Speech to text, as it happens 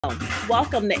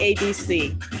Welcome to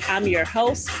ABC. I'm your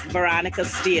host, Veronica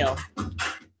Steele.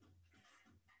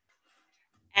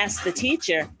 Ask the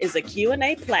Teacher is a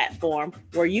Q&A platform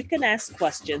where you can ask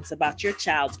questions about your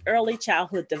child's early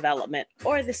childhood development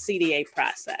or the CDA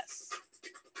process.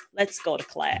 Let's go to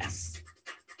class.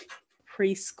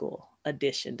 Preschool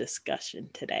edition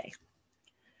discussion today.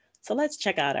 So let's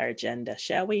check out our agenda,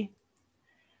 shall we?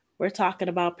 We're talking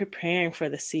about preparing for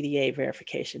the CDA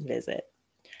verification visit.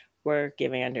 We're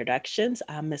giving introductions.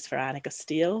 I'm Miss Veronica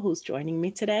Steele, who's joining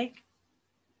me today.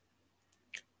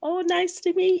 Oh, nice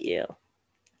to meet you.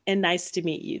 And nice to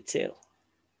meet you too.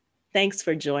 Thanks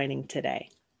for joining today.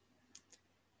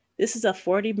 This is a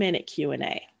 40-minute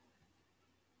Q&A.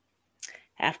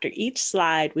 After each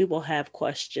slide, we will have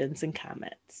questions and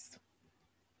comments.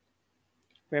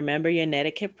 Remember your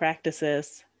etiquette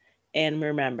practices, and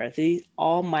remember,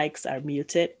 all mics are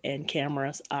muted and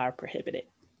cameras are prohibited,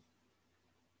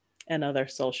 and other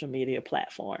social media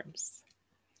platforms.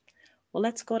 Well,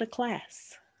 let's go to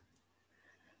class.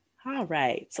 All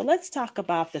right, so let's talk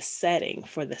about the setting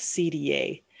for the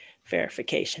CDA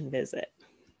verification visit.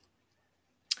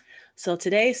 So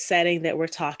today's setting that we're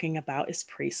talking about is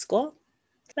preschool.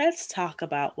 Let's talk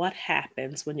about what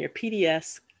happens when your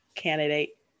PDS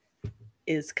candidate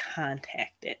is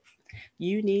contacted.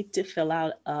 You need to fill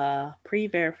out a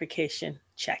pre-verification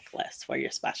checklist for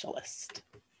your specialist.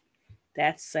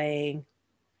 That's saying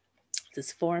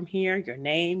this form here, your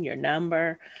name, your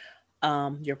number,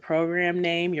 your program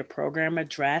name, your program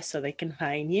address so they can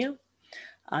find you,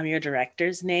 your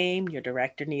director's name. Your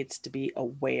director needs to be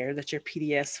aware that your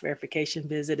PDS verification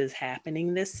visit is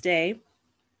happening this day.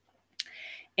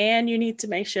 And you need to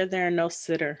make sure there are no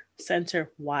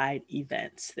center-wide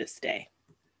events this day.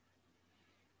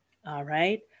 All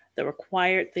right. The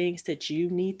required things that you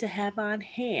need to have on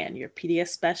hand. Your PDS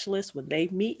specialist, when they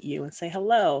meet you and say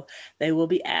hello, they will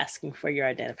be asking for your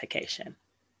identification.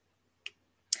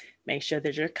 Make sure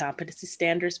that your competency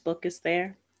standards book is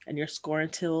there and your scoring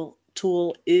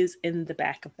tool is in the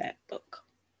back of that book.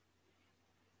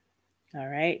 All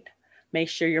right. Make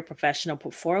sure your professional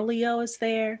portfolio is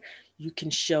there. You can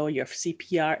show your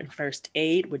CPR and first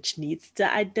aid, which needs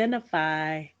to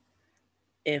identify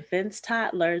infants,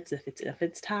 toddlers, if it's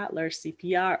infants, toddlers,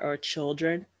 CPR, or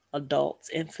children, adults,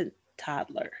 infant,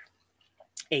 toddler,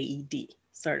 AED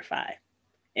certified,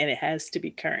 and it has to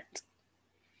be current.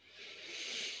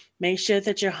 Make sure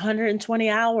that your 120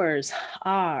 hours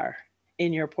are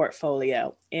in your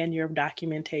portfolio and your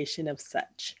documentation of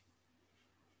such.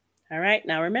 All right,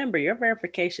 now remember, your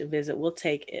verification visit will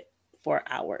take 4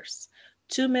 hours,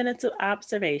 2 minutes of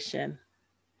observation,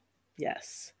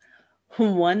 yes,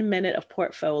 1 minute of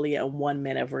portfolio, and 1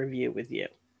 minute of review with you.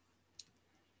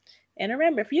 And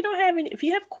remember, if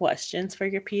you have questions for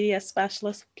your PDS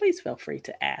specialist, please feel free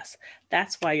to ask.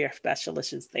 That's why your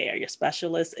specialist is there. Your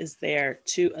specialist is there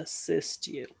to assist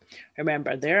you.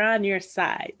 Remember, they're on your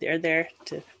side. They're there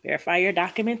to verify your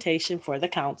documentation for the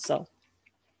council.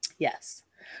 Yes.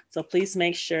 So please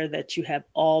make sure that you have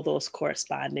all those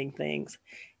corresponding things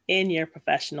in your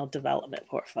professional development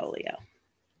portfolio.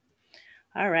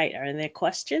 All right, are there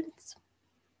questions?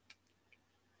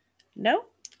 No?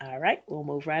 All right, we'll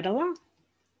move right along.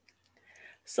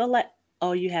 So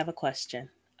you have a question.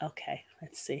 Okay,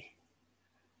 let's see.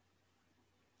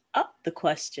 The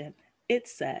question, it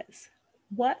says,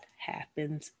 what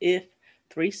happens if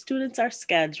 3 students are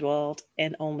scheduled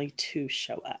and only 2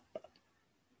 show up?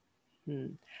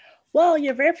 Well,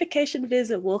 your verification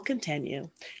visit will continue.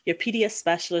 Your PDS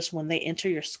specialist, when they enter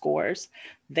your scores,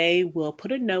 they will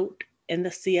put a note in the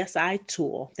CSI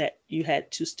tool that you had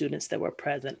 2 students that were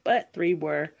present, but 3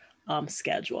 were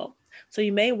scheduled. So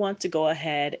you may want to go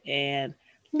ahead and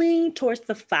lean towards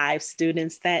the 5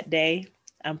 students that day.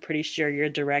 I'm pretty sure your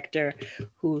director,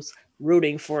 who's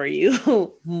rooting for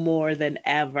you more than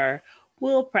ever,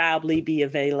 will probably be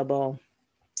available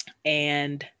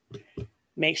and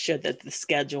make sure that the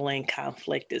scheduling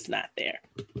conflict is not there.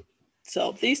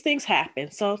 So these things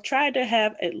happen. So try to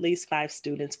have at least 5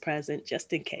 students present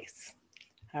just in case.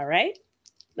 All right,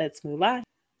 let's move on.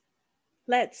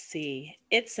 Let's see.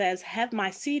 It says, have my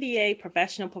CDA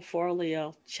professional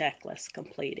portfolio checklist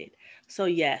completed. So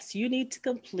yes, you need to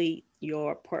complete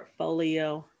your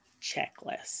portfolio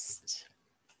checklist.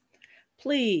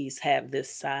 Please have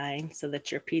this signed so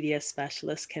that your PDS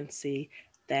specialist can see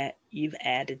that you've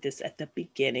added this at the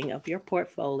beginning of your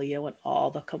portfolio and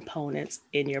all the components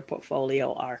in your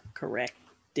portfolio are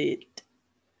corrected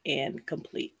and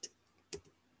complete.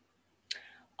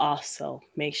 Also,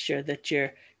 make sure that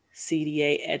your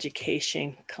CDA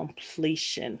education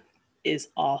completion is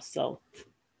also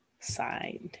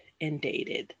signed and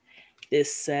dated.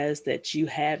 This says that you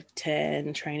have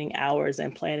 10 training hours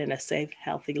in planning a safe,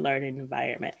 healthy learning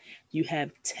environment. You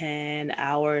have 10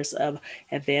 hours of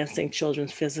advancing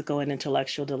children's physical and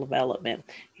intellectual development.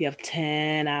 You have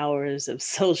 10 hours of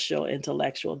social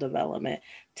intellectual development,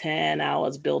 10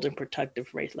 hours building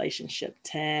productive relationship,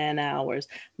 10 hours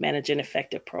managing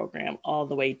effective program, all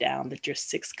the way down that your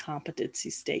 6 competency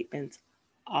statements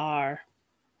are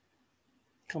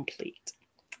complete,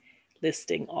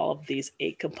 listing all of these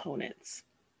 8 components.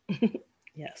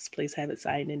 Yes, please have it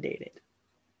signed and dated.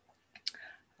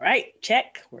 All right,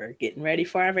 check. We're getting ready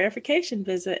for our verification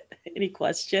visit. Any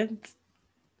questions?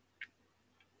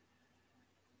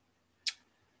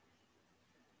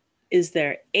 Is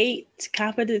there 8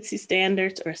 competency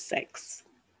standards or 6?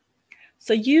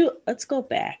 So let's go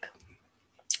back.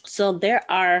 So there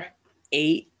are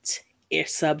 8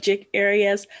 subject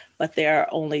areas, but there are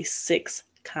only 6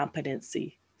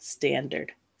 competency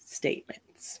standard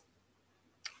statements.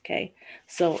 Okay,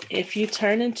 so if you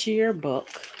turn into your book,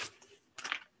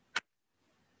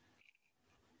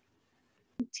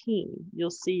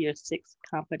 you'll see your 6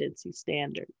 competency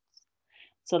standards.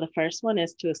 So the first one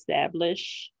is to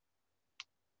establish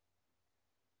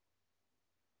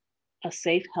a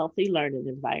safe, healthy learning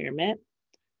environment.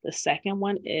 The second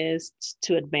one is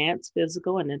to advance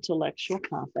physical and intellectual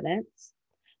competence.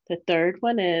 The third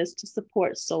one is to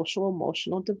support social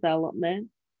emotional development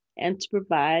and to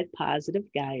provide positive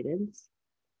guidance.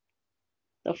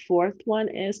 The fourth one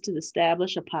is to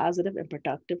establish a positive and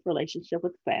productive relationship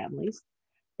with families.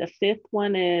 The fifth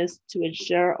one is to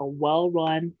ensure a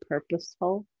well-run,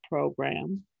 purposeful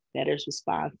program that is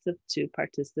responsive to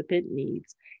participant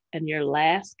needs. And your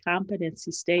last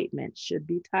competency statement should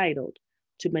be titled,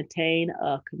 to maintain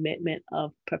a commitment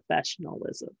of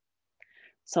professionalism.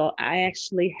 So I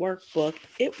actually workbook,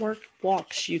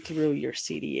 walks you through your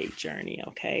CDA journey,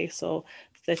 okay? So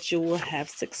that you will have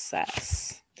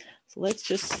success. So let's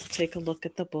just take a look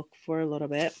at the book for a little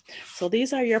bit. So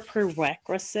these are your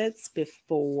prerequisites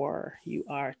before you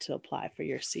are to apply for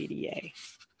your CDA.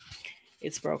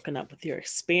 It's broken up with your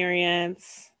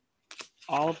experience,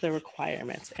 all of the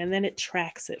requirements, and then it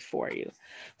tracks it for you.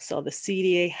 So the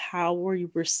CDA, how will you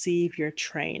receive your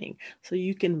training? So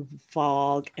you can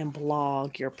vlog and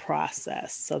blog your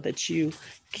process so that you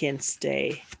can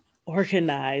stay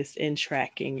organized in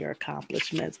tracking your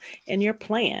accomplishments and your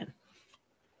plan.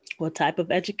 What type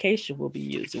of education will be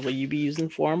used? Will you be using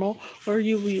formal, or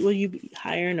will you be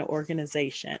hiring an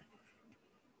organization?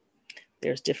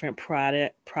 There's different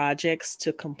projects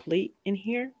to complete in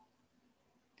here.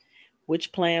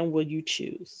 Which plan will you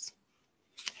choose?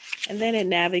 And then it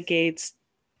navigates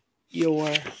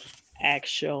your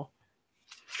actual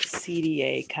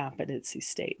CDA competency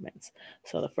statements.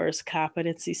 So the first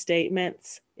competency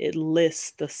statements, it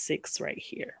lists the 6 right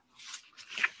here.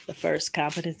 The first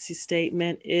competency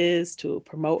statement is to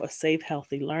promote a safe,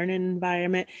 healthy learning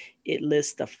environment. It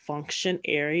lists the function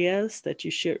areas that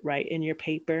you should write in your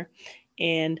paper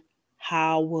and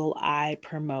how will I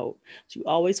promote. So you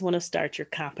always want to start your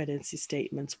competency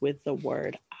statements with the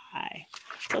word I.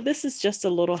 So this is just a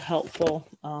little helpful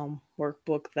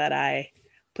workbook that I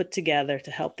put together to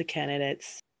help the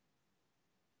candidates.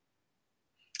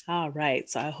 All right,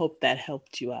 so I hope that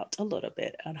helped you out a little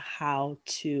bit on how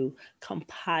to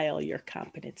compile your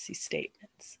competency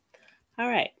statements. All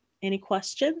right, any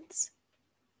questions?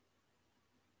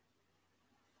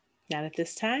 Not at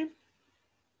this time?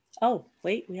 Oh,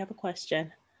 wait, we have a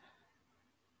question.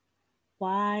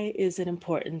 Why is it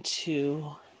important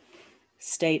to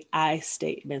state I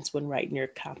statements when writing your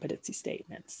competency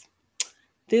statements?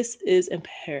 This is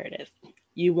imperative.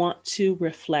 You want to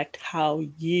reflect how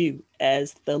you,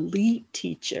 as the lead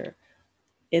teacher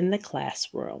in the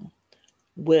classroom,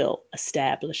 will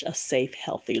establish a safe,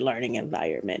 healthy learning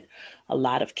environment. A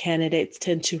lot of candidates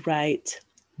tend to write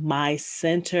my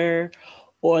center,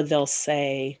 or they'll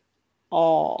say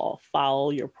all follow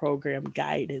your program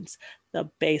guidance, the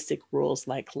basic rules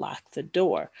like lock the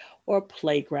door, or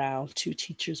playground, 2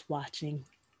 teachers watching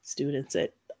students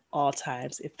at all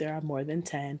times. If there are more than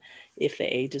 10, if the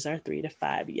ages are 3 to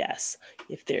 5, yes.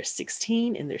 If there's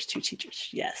 16 and there's 2 teachers,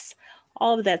 yes.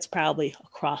 All of that's probably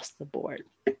across the board.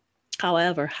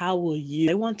 However,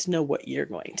 they want to know what you're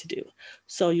going to do.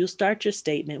 So you'll start your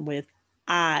statement with,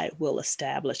 I will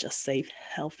establish a safe,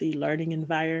 healthy learning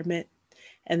environment.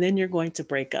 And then you're going to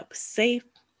break up safe,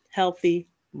 healthy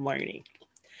learning.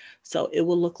 So it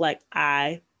will look like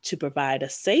to provide a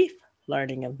safe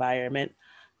learning environment,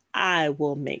 I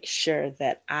will make sure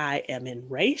that I am in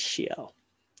ratio.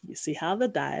 You see how the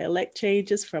dialect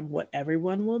changes from what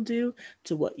everyone will do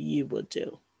to what you will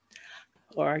do.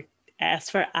 Or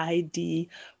Ask for ID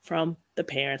from the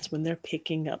parents when they're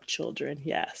picking up children.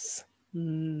 Yes.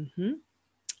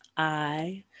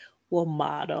 I will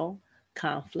model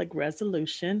conflict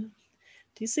resolution.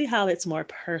 Do you see how it's more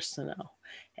personal?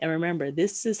 And remember,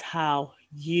 this is how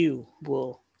you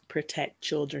will protect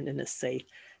children in a safe,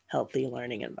 healthy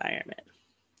learning environment.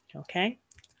 Okay?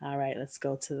 All right, let's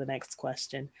go to the next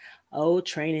question. Oh,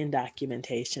 training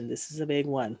documentation. This is a big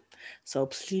one. So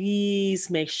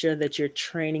please make sure that your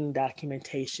training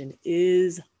documentation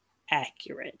is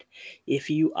accurate. If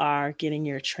you are getting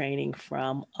your training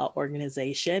from an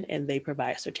organization and they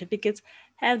provide certificates,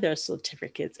 have their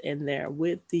certificates in there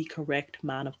with the correct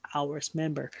amount of hours.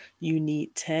 Remember, you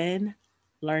need 10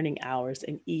 learning hours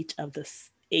in each of the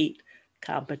 8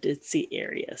 competency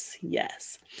areas.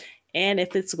 Yes. And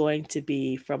if it's going to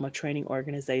be from a training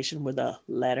organization with a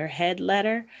letterhead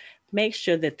letter, make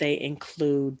sure that they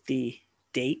include the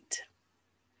date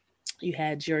you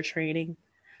had your training,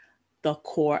 the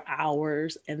core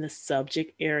hours, and the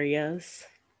subject areas.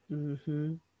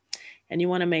 And you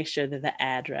want to make sure that the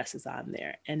address is on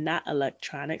there, and not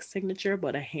electronic signature,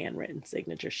 but a handwritten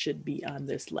signature should be on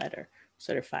this letter,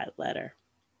 certified letter,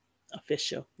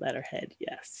 official letterhead.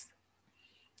 Yes.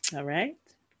 All right.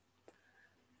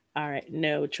 All right.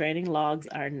 No, training logs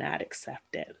are not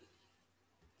accepted.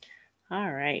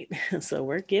 All right. So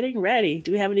we're getting ready.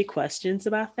 Do we have any questions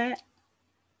about that?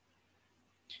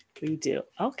 We do.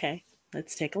 Okay.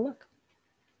 Let's take a look.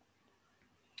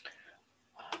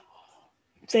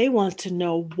 They want to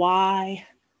know why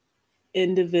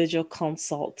individual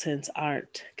consultants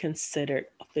aren't considered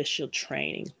official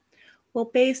training. Well,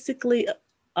 basically,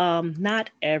 not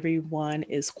everyone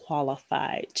is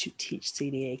qualified to teach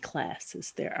CDA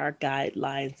classes. There are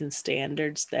guidelines and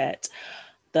standards that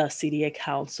the CDA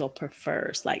Council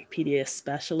prefers, like PDS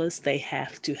specialists. They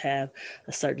have to have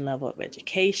a certain level of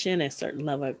education, a certain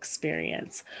level of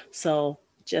experience. So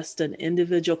just an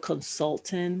individual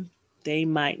consultant, they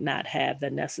might not have the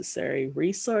necessary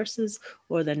resources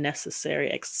or the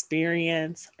necessary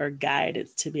experience or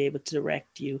guidance to be able to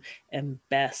direct you in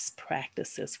best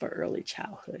practices for early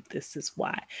childhood. This is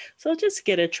why. So just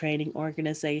get a training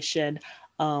organization.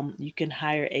 You can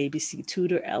hire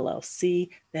ABC-Tutor LLC.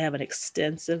 They have an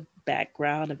extensive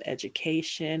background of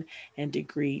education and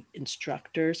degree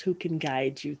instructors who can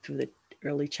guide you through the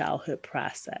early childhood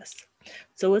process.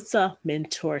 So it's a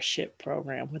mentorship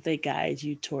program where they guide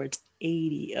you towards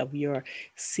 80 of your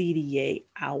CDA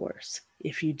hours.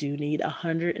 If you do need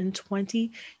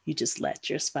 120, you just let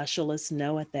your specialist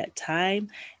know at that time,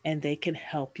 and they can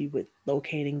help you with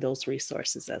locating those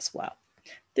resources as well.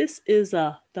 This is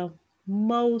the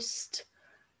most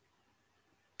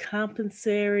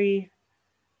compensatory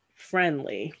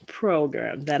friendly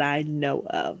program that I know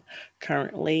of.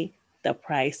 Currently, the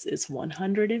price is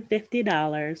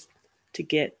 $150 to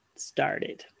get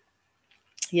started.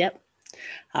 Yep.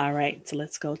 All right, so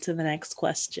let's go to the next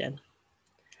question.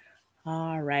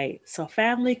 All right, so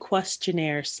family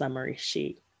questionnaire summary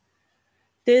sheet.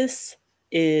 This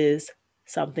is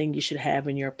something you should have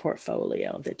in your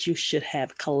portfolio that you should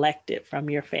have collected from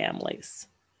your families.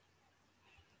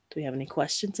 Do we have any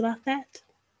questions about that?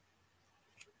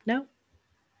 No?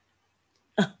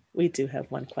 We do have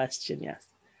one question, yes.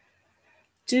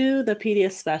 Do the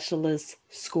PDS specialists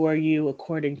score you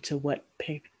according to what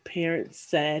parents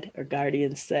said or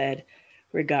guardians said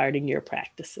regarding your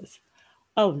practices?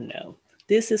 Oh no,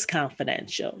 this is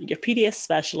confidential. Your PDS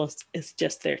specialist is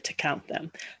just there to count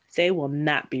them. They will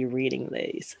not be reading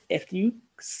these. If you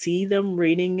see them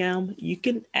reading them, you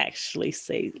can actually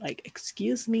say, like,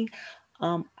 excuse me,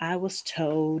 I was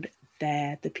told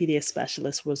that the PDS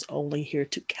specialist was only here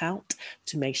to count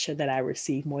to make sure that I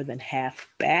receive more than half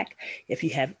back. If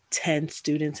you have 10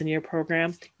 students in your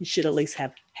program, you should at least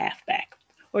have half back,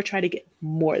 or try to get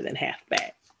more than half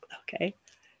back. Okay.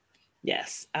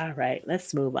 Yes. All right.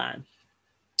 Let's move on.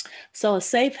 So a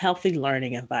safe, healthy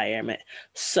learning environment.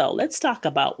 So let's talk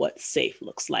about what safe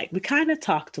looks like. We kind of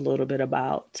talked a little bit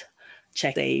about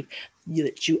check safe,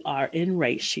 that you are in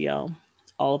ratio.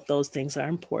 All of those things are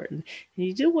important. And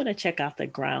you do want to check out the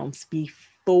grounds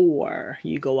before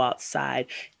you go outside.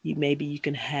 Maybe you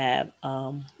can have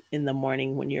in the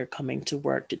morning when you're coming to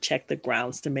work to check the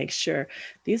grounds to make sure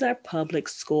these are public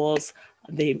schools.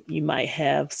 You might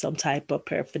have some type of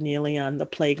paraphernalia on the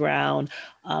playground,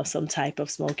 some type of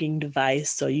smoking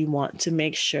device. So you want to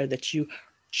make sure that you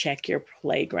check your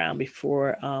playground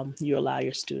before you allow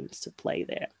your students to play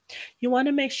there. You want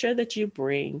to make sure that you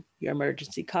bring your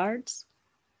emergency cards,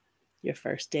 your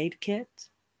first aid kit,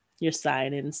 your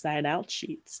sign in and sign out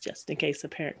sheets, just in case a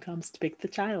parent comes to pick the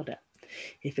child up.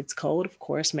 If it's cold, of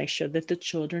course, make sure that the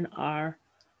children are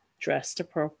dressed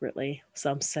appropriately.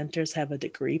 Some centers have a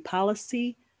degree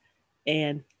policy,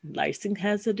 and Licensing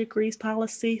has a degrees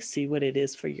policy. See what it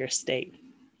is for your state.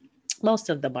 Most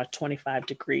of them are 25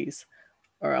 degrees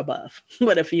or above.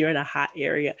 But if you're in a hot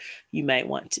area, you might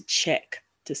want to check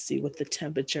to see what the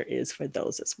temperature is for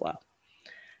those as well.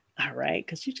 All right,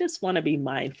 because you just want to be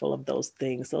mindful of those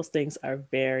things. Those things are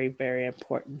very, very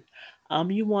important.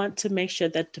 You want to make sure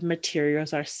that the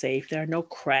materials are safe. There are no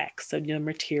cracks in your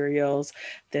materials,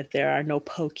 that there are no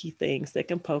pokey things that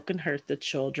can poke and hurt the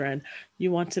children.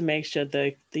 You want to make sure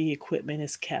that the equipment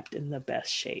is kept in the best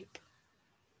shape.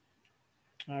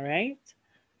 All right.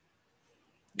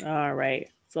 All right.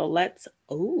 So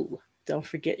don't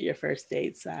forget your first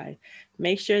aid sign.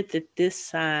 Make sure that this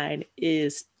sign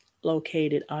is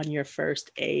located on your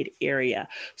first aid area.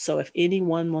 So if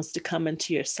anyone wants to come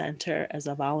into your center as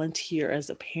a volunteer, as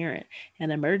a parent,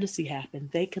 an emergency happens,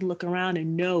 they can look around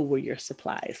and know where your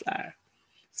supplies are.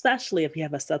 Especially if you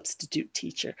have a substitute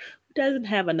teacher who doesn't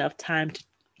have enough time to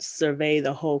survey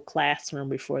the whole classroom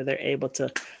before they're able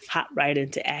to hop right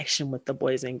into action with the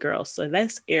boys and girls. So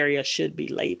this area should be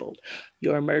labeled.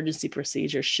 Your emergency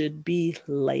procedure should be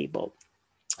labeled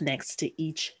next to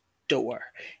each door.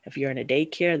 If you're in a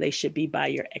daycare, they should be by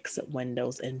your exit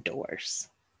windows and doors.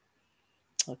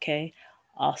 Okay.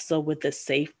 Also with the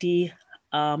safety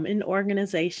and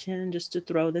organization, just to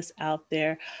throw this out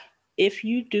there, if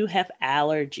you do have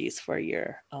allergies for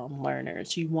your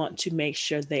learners, you want to make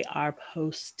sure they are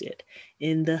posted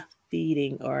in the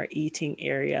feeding or eating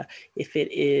area. If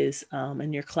it is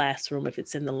in your classroom, if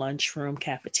it's in the lunchroom,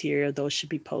 cafeteria, those should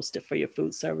be posted for your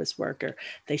food service worker.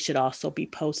 They should also be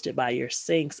posted by your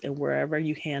sinks and wherever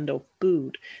you handle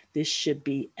food. This should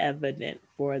be evident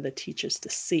for the teachers to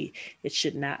see. It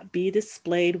should not be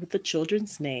displayed with the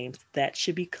children's names. That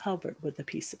should be covered with a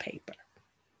piece of paper.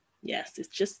 Yes, it's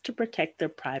just to protect their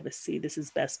privacy. This is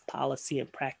best policy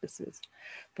and practices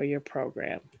for your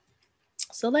program.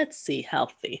 So let's see,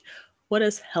 healthy. What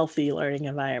does healthy learning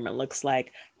environment looks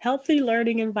like? Healthy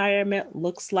learning environment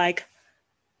looks like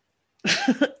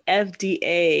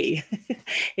FDA.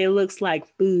 It looks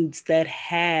like foods that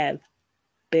have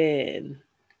been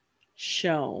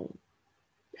shown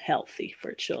healthy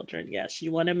for children. Yes,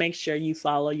 you want to make sure you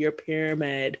follow your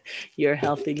pyramid, your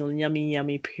healthy,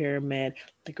 yummy pyramid,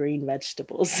 the green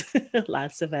vegetables,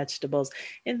 lots of vegetables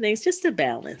and things, just a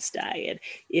balanced diet.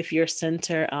 If your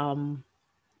center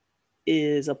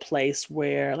is a place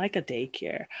where, like a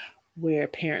daycare, where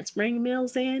parents bring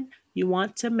meals in, you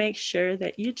want to make sure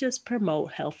that you just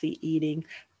promote healthy eating,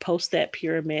 post that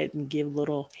pyramid and give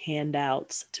little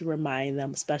handouts to remind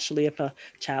them, especially if a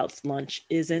child's lunch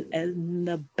isn't in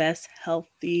the best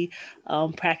healthy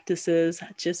practices.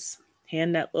 Just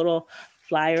hand that little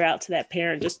flyer out to that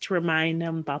parent just to remind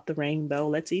them about the rainbow.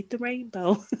 Let's eat the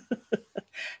rainbow.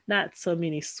 Not so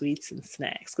many sweets and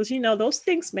snacks, because those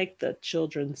things make the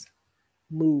children's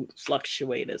mood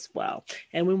fluctuate as well.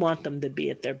 And we want them to be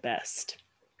at their best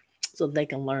so they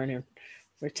can learn and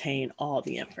retain all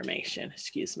the information.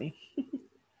 Excuse me.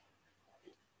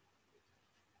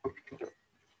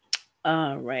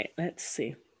 All right, let's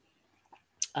see.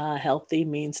 Healthy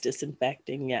means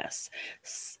disinfecting, yes.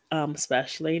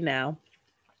 Especially now.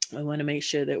 We want to make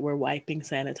sure that we're wiping,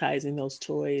 sanitizing those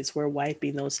toys. We're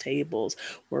wiping those tables.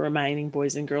 We're reminding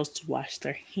boys and girls to wash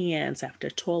their hands after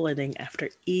toileting, after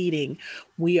eating.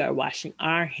 We are washing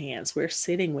our hands. We're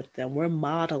sitting with them. We're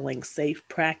modeling safe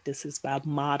practices by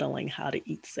modeling how to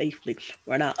eat safely.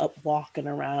 We're not up walking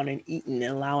around and eating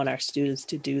and allowing our students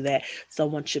to do that.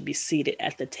 Someone should be seated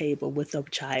at the table with a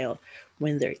child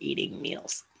when they're eating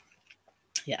meals.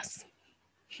 Yes.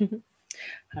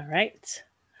 All right.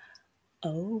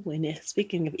 Oh, and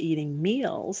speaking of eating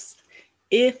meals,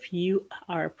 if you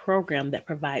are a program that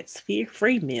provides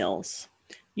free meals,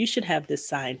 you should have this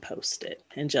sign posted,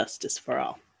 and justice for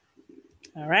all.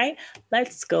 All right,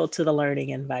 let's go to the learning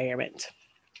environment.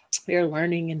 Your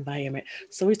learning environment.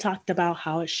 So we talked about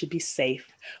how it should be safe.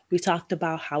 We talked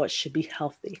about how it should be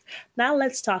healthy. Now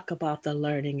let's talk about the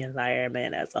learning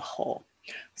environment as a whole.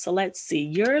 So let's see,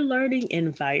 your learning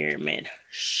environment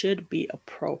should be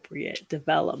appropriate,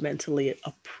 developmentally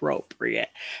appropriate.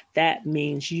 That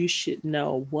means you should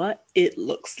know what it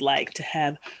looks like to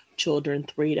have children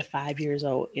 3 to 5 years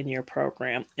old in your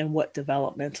program and what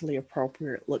developmentally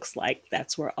appropriate looks like.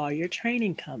 That's where all your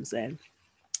training comes in.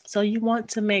 So you want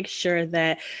to make sure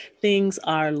that things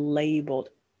are labeled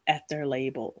at their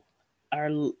label,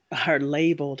 are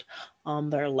labeled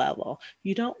on their level.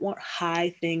 You don't want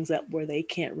high things up where they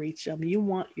can't reach them. You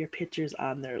want your pictures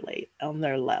on their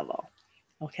level.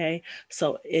 Okay,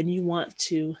 so, and you want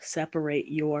to separate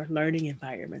your learning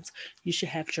environments. You should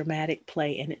have dramatic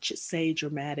play, and it should say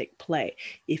dramatic play.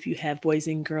 If you have boys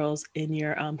and girls in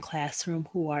your classroom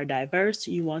who are diverse,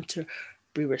 you want to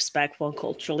be respectful and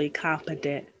culturally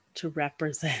competent to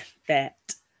represent that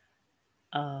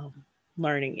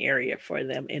learning area for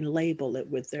them and label it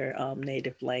with their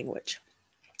native language.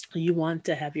 You want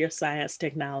to have your science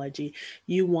technology.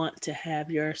 You want to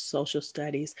have your social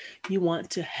studies. You want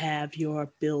to have your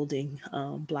building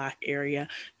block area.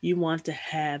 You want to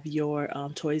have your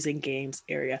toys and games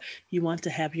area. You want to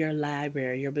have your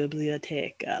library, your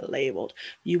biblioteca labeled.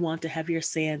 You want to have your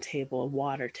sand table and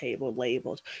water table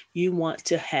labeled. You want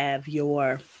to have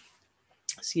your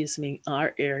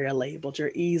art area labeled.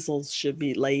 Your easels should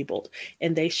be labeled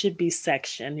and they should be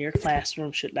sectioned. Your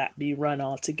classroom should not be run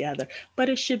all together, but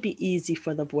it should be easy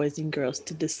for the boys and girls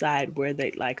to decide where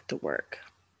they'd like to work.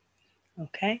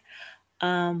 Okay.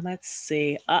 Let's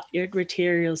see. Your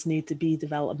materials need to be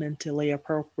developmentally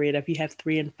appropriate. If you have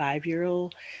 3 and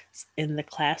 5-year-olds in the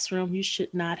classroom, you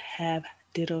should not have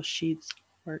ditto sheets,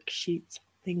 worksheets,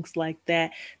 things like that.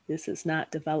 This is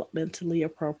not developmentally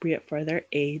appropriate for their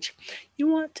age. You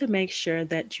want to make sure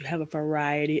that you have a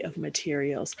variety of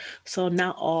materials. So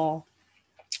not all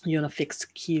fix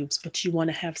cubes, but you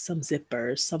want to have some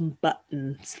zippers, some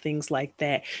buttons, things like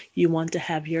that. You want to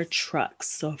have your trucks.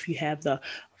 So if you have the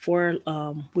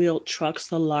 4-wheeled trucks,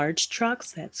 the large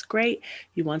trucks, that's great.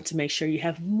 You want to make sure you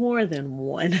have more than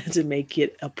one to make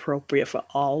it appropriate for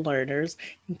all learners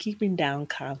and keeping down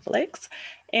conflicts.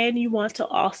 And you want to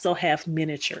also have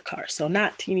miniature cars. So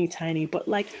not teeny tiny, but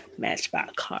like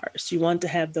Matchbox cars. You want to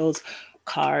have those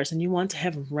cars, and you want to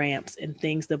have ramps and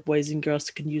things that boys and girls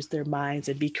can use their minds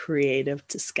and be creative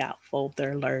to scaffold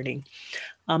their learning.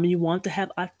 You want to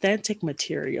have authentic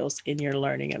materials in your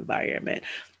learning environment,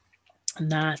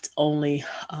 not only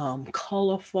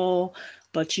colorful,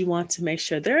 but you want to make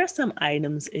sure there are some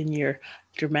items in your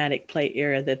dramatic play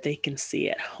area that they can see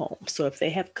at home. So if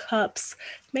they have cups,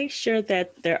 make sure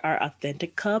that there are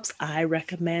authentic cups. I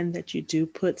recommend that you do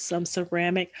put some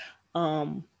ceramic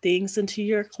things into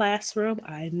your classroom.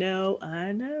 I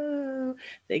know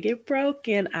they get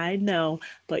broken, I know,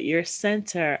 but your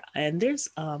center, and there's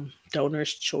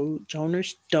donors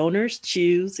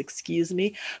choose, excuse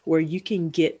me, where you can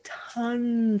get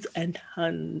tons and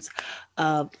tons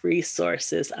of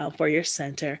resources for your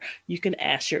center. You can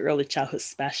ask your early childhood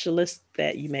specialist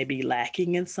that you may be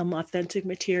lacking in some authentic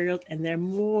materials, and they're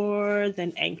more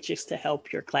than anxious to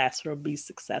help your classroom be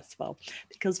successful,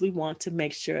 because we want to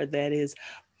make sure that is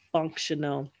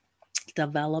functional,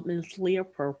 developmentally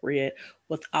appropriate,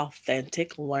 with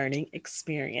authentic learning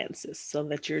experiences so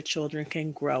that your children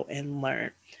can grow and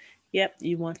learn. Yep,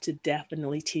 you want to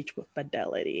definitely teach with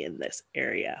fidelity in this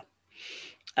area.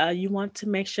 You want to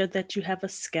make sure that you have a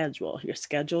schedule. Your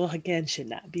schedule, again, should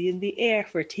not be in the air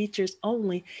for teachers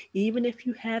only, even if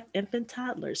you have infant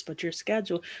toddlers, but your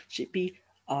schedule should be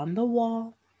on the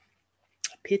wall,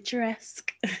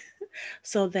 picturesque,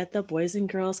 so that the boys and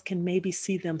girls can maybe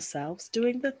see themselves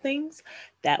doing the things.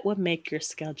 That would make your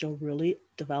schedule really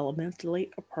developmentally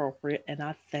appropriate and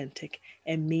authentic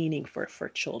and meaningful for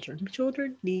children.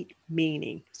 Children need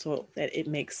meaning so that it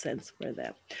makes sense for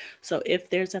them. So if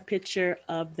there's a picture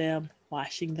of them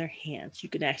washing their hands, you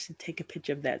can actually take a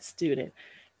picture of that student.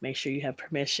 Make sure you have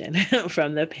permission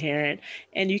from the parent,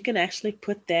 and you can actually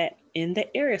put that in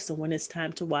the area. So when it's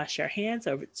time to wash your hands,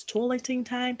 or if it's toileting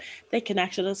time, they can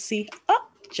actually see, oh,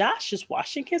 Josh is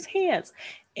washing his hands,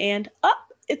 and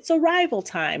it's arrival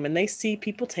time, and they see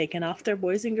people taking off their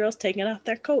boys and girls taking off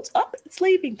their coats. It's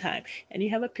leaving time, and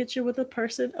you have a picture with a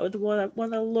person, with one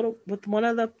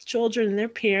of the children and their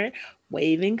parent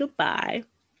waving goodbye.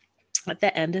 At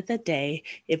the end of the day,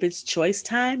 if it's choice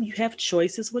time, you have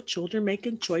choices with children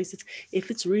making choices. If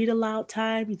it's read aloud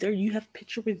time, there you have a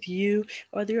picture with you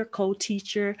or your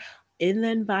co-teacher in the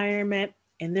environment,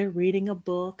 and they're reading a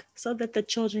book so that the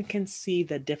children can see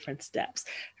the different steps.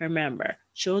 Remember,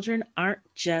 children aren't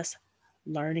just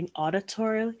learning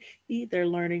auditorily, they're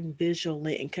learning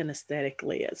visually and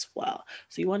kinesthetically as well.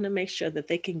 So you want to make sure that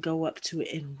they can go up to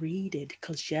it and read it,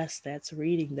 because yes, that's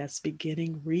reading. That's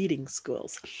beginning reading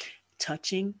skills.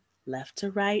 Touching left to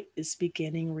right is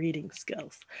beginning reading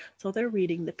skills. So they're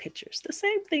reading the pictures, the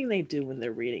same thing they do when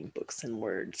they're reading books and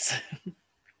words.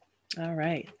 All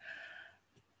right.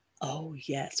 Oh,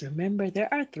 yes. Remember,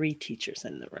 there are 3 teachers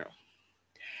in the room.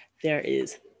 There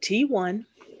is T1,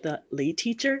 the lead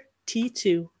teacher,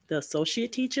 T2, the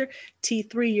associate teacher,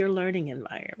 T3, your learning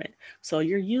environment. So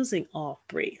you're using all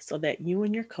 3 so that you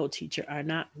and your co-teacher are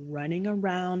not running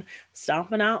around,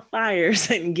 stomping out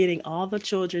fires and getting all the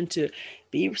children to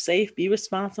Be safe, be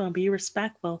responsible, and be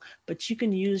respectful, but you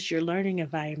can use your learning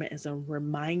environment as a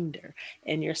reminder,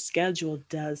 and your schedule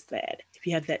does that. If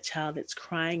you have that child that's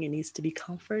crying and needs to be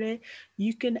comforted,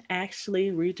 you can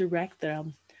actually redirect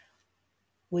them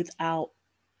without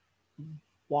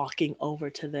walking over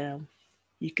to them.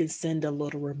 You can send a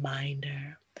little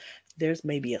reminder. There's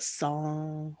maybe a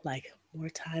song like more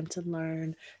time to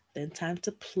learn, then time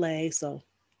to play. So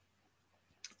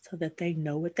that they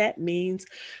know what that means.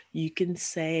 You can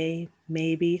say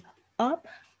maybe, up,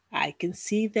 I can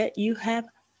see that you have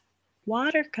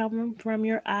water coming from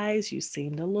your eyes. You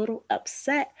seemed a little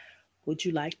upset. Would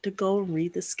you like to go and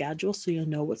read the schedule so you'll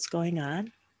know what's going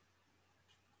on?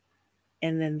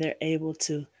 And then they're able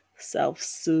to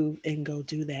self-soothe and go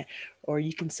do that. Or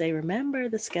you can say, remember,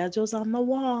 the schedule's on the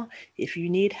wall. If you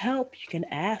need help, you can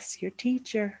ask your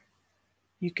teacher.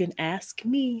 You can ask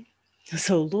me.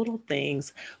 So little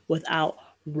things without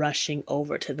rushing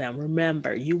over to them.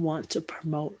 Remember, you want to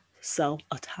promote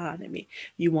self-autonomy.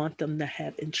 You want them to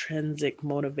have intrinsic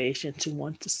motivation to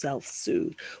want to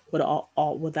self-soothe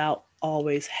without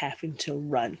always having to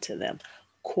run to them.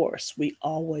 Of course, we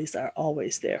are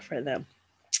always there for them.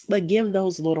 But give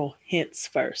those little hints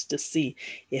first to see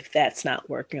if that's not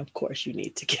working. Of course, you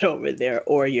need to get over there,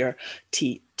 or your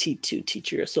T2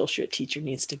 teacher, your associate teacher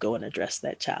needs to go and address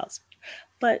that child's.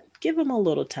 But give them a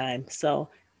little time. So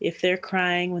if they're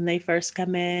crying when they first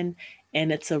come in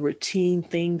and it's a routine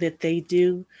thing that they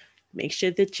do, make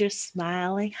sure that you're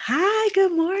smiling. Hi,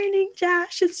 good morning,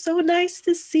 Josh. It's so nice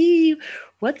to see you.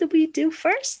 What did we do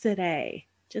first today?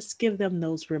 Just give them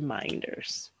those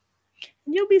reminders.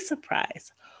 And you'll be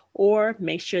surprised. Or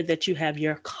make sure that you have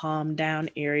your calm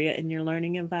down area in your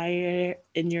learning environment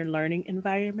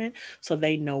so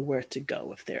they know where to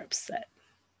go if they're upset.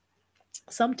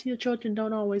 Some children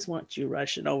don't always want you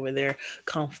rushing over there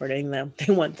comforting them.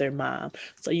 They want their mom.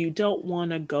 So you don't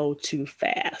want to go too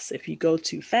fast. If you go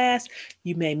too fast,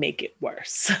 you may make it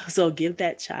worse. So give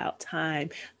that child time.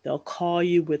 They'll call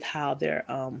you with how their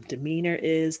demeanor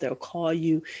is. They'll call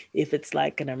you if it's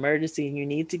like an emergency and you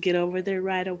need to get over there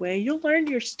right away. You'll learn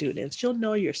your students. You'll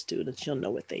know your students. You'll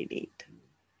know what they need.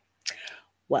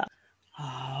 Well,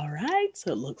 all right,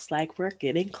 so it looks like we're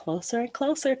getting closer and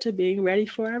closer to being ready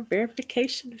for our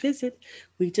verification visit.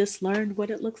 We just learned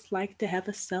what it looks like to have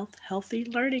a safe,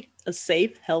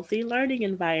 healthy learning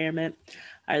environment.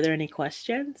 Are there any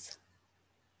questions?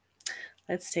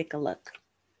 Let's take a look.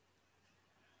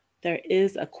 There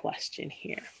is a question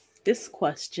here. This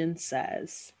question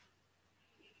says,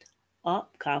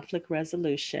 conflict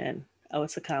resolution. Oh,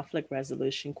 it's a conflict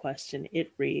resolution question.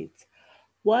 It reads,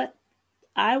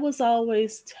 I was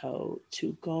always told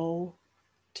to go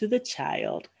to the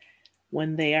child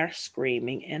when they are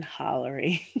screaming and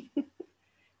hollering,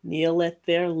 kneel at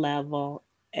their level,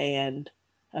 and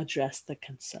address the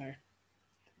concern.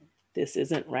 This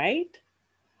isn't right?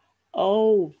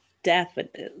 Oh,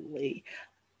 definitely.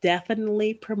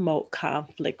 Definitely promote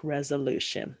conflict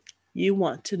resolution. You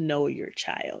want to know your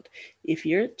child. If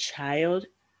your child,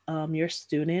 your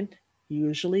student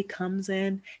usually comes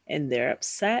in and they're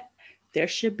upset, there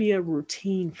should be a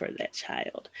routine for that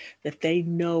child, that they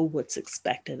know what's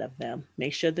expected of them.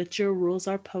 Make sure that your rules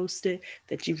are posted,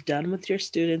 that you've done with your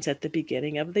students at the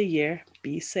beginning of the year.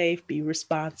 Be safe, be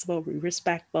responsible, be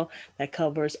respectful. That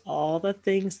covers all the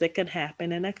things that can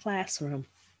happen in a classroom.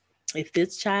 If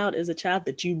this child is a child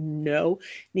that you know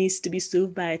needs to be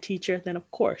soothed by a teacher, then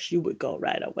of course you would go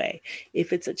right away.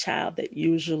 If it's a child that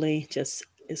usually just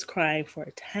is crying for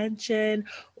attention,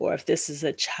 or if this is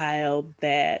a child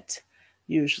that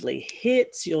usually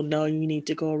hits, you'll know you need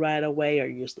to go right away, or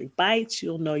usually bites,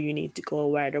 you'll know you need to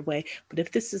go right away. But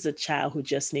if this is a child who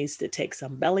just needs to take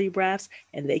some belly breaths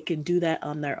and they can do that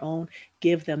on their own,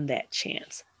 give them that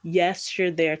chance. Yes, you're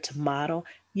there to model.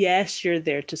 Yes, you're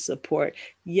there to support.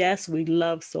 Yes, we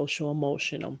love social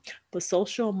emotional, but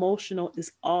social emotional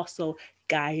is also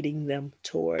guiding them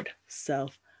toward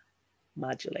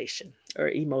self-modulation or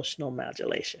emotional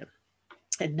modulation,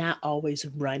 and not always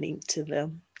running to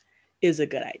them is a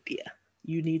good idea.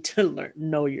 You need to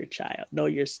know your child, know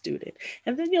your student,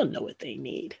 and then you'll know what they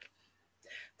need.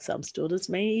 Some students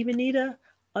may even need a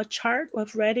chart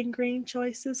of red and green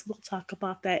choices. We'll talk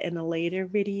about that in a later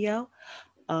video.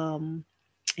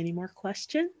 Any more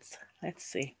questions? Let's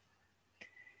see.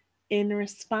 In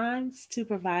response to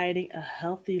providing a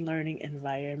healthy learning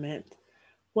environment,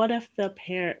 what if the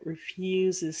parent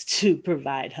refuses to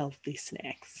provide healthy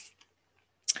snacks?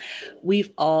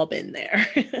 We've all been there.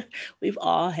 We've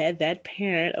all had that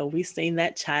parent, or we've seen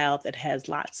that child that has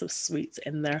lots of sweets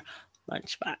in their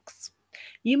lunchbox.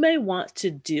 You may want to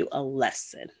do a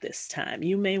lesson this time.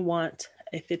 You may want,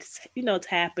 if it's, it's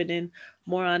happening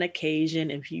more on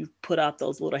occasion. If you put out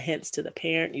those little hints to the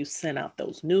parent, you send out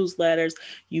those newsletters,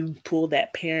 you pull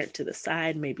that parent to the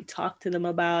side, maybe talk to them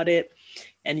about it,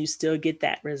 and you still get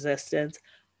that resistance,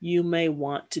 you may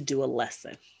want to do a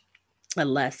lesson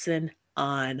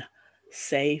on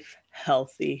safe,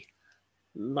 healthy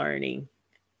learning.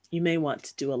 You may want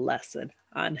to do a lesson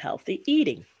on healthy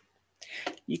eating.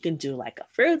 You can do like a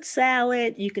fruit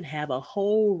salad. You can have a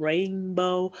whole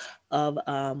rainbow of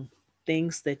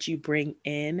things that you bring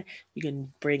in. You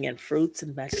can bring in fruits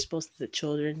and vegetables that the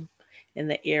children in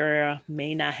the area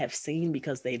may not have seen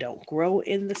because they don't grow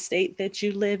in the state that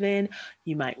you live in.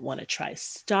 You might want to try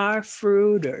star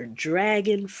fruit or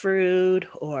dragon fruit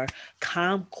or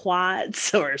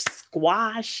kumquats or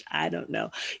squash. I don't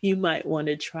know. You might want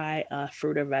to try a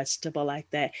fruit or vegetable like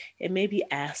that, and maybe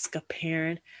ask a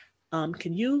parent,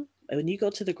 can you, when you go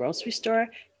to the grocery store,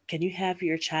 can you have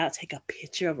your child take a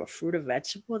picture of a fruit or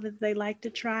vegetable that they like to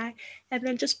try, and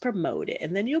then just promote it?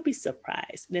 And then you'll be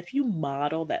surprised. And if you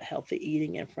model that healthy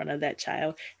eating in front of that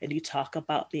child and you talk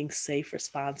about being safe,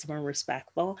 responsible, and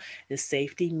respectful, and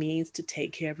safety means to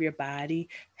take care of your body,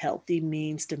 healthy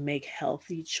means to make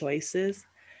healthy choices.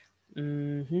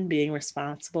 Being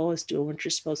responsible is doing what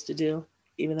you're supposed to do,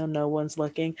 even though no one's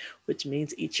looking, which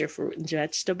means eat your fruit and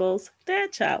vegetables.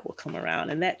 That child will come around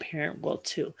and that parent will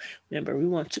too. Remember, we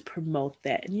want to promote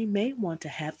that. And you may want to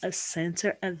have a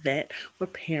center event where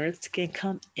parents can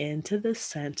come into the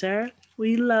center.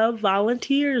 We love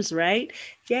volunteers, right?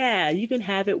 Yeah, you can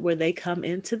have it where they come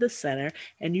into the center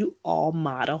and you all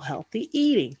model healthy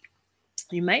eating.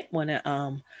 You might want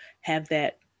to have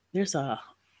that. There's a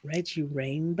Reggie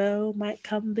Rainbow might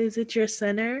come visit your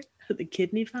center, the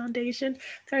Kidney Foundation.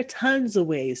 There are tons of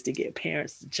ways to get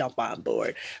parents to jump on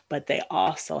board, but they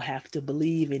also have to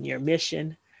believe in your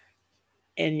mission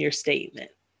and your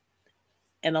statement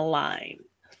and align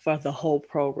for the whole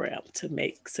program to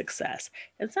make success.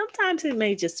 And sometimes it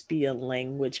may just be a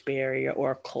language barrier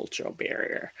or a cultural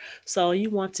barrier. So you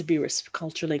want to be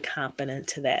culturally competent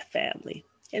to that family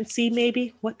and see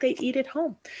maybe what they eat at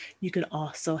home. You can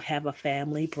also have a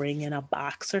family bring in a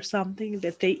box or something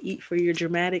that they eat for your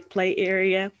dramatic play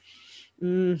area.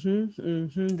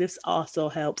 This also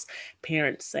helps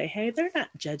parents say, hey, they're not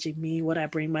judging me what I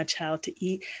bring my child to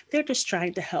eat. They're just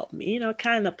trying to help me.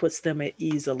 Kind of puts them at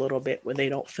ease a little bit when they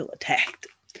don't feel attacked.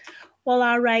 Well,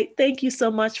 all right. Thank you so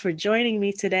much for joining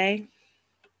me today.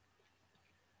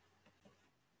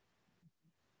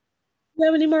 Do you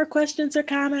have any more questions or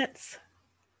comments?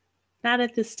 Not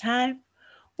at this time.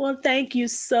 Well, thank you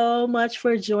so much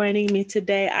for joining me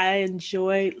today. I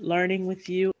enjoyed learning with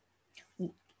you.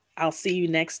 I'll see you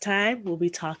next time. We'll be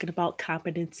talking about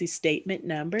competency statement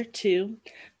number 2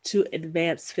 to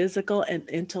advance physical and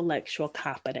intellectual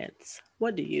competence.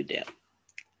 What do you do?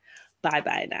 Bye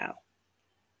bye now.